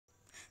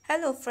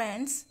Hello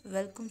friends,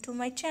 welcome to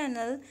my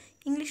channel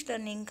English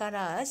Learning का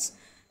Raj.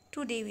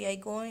 Today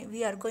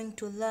we are going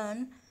to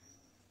learn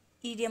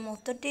idiom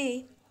of the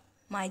day.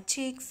 My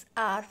cheeks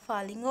are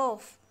falling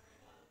off,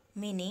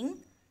 meaning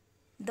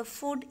the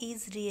food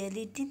is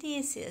really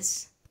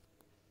delicious.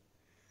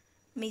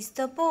 Miss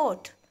the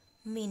boat,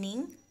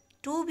 meaning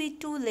to be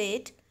too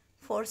late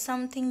for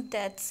something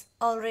that's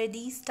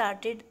already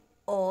started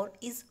or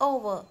is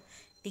over.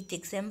 With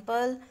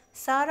example,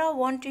 Sarah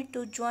wanted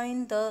to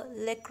join the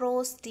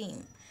lacrosse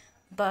team,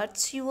 but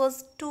she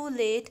was too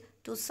late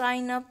to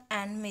sign up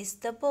and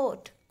missed the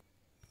boat.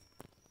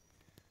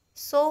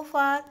 So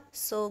far,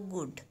 so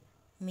good,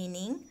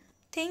 meaning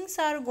things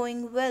are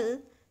going well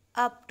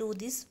up to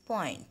this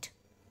point.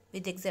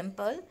 With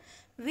example,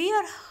 we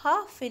are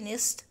half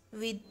finished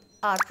with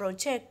our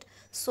project.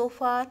 So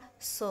far,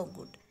 so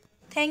good.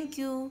 Thank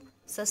you.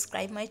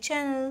 Subscribe my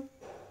channel.